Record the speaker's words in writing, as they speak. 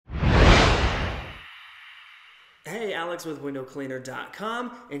Hey, Alex with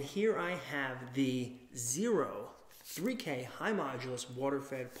windowcleaner.com, and here I have the XERO 3K high modulus water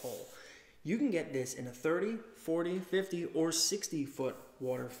fed pole. You can get this in a 30, 40, 50, or 60 foot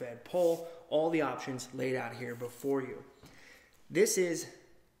water fed pole. All the options laid out here before you. This is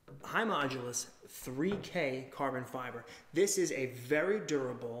high modulus 3K carbon fiber. This is a very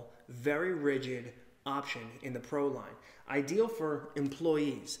durable, very rigid option in the Pro line. Ideal for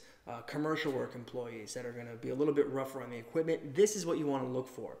employees, commercial work employees that are going to be a little bit rougher on the equipment. This is what you want to look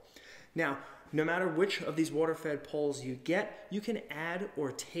for. Now, no matter which of these water-fed poles you get, you can add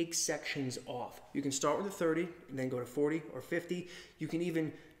or take sections off. You can start with a 30 and then go to 40 or 50. You can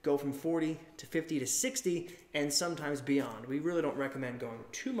even go from 40 to 50 to 60 and sometimes beyond. We really don't recommend going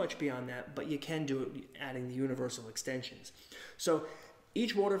too much beyond that, but you can do it adding the universal extensions. So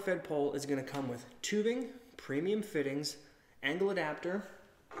each water-fed pole is going to come with tubing, premium fittings, angle adapter,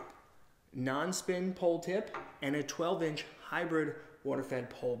 non-spin pole tip, and a 12-inch hybrid water-fed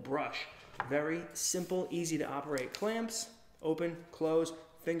pole brush. Very simple, easy to operate clamps, open, close,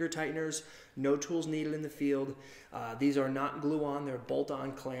 finger tighteners, no tools needed in the field. These are not glue-on, they're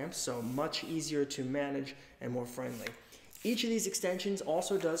bolt-on clamps, so much easier to manage and more friendly. Each of these extensions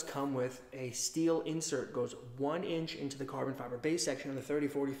also does come with a steel insert, goes 1 inch into the carbon fiber base section of the 30,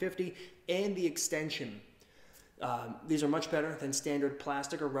 40, 50, and the extension. These are much better than standard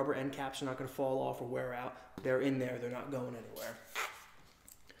plastic or rubber end caps. Are not going to fall off or wear out. They're in there. They're not going anywhere.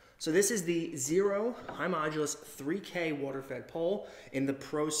 So this is the XERO high modulus 3K water-fed pole in the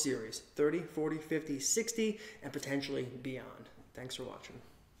Pro series. 30, 40, 50, 60, and potentially beyond. Thanks for watching.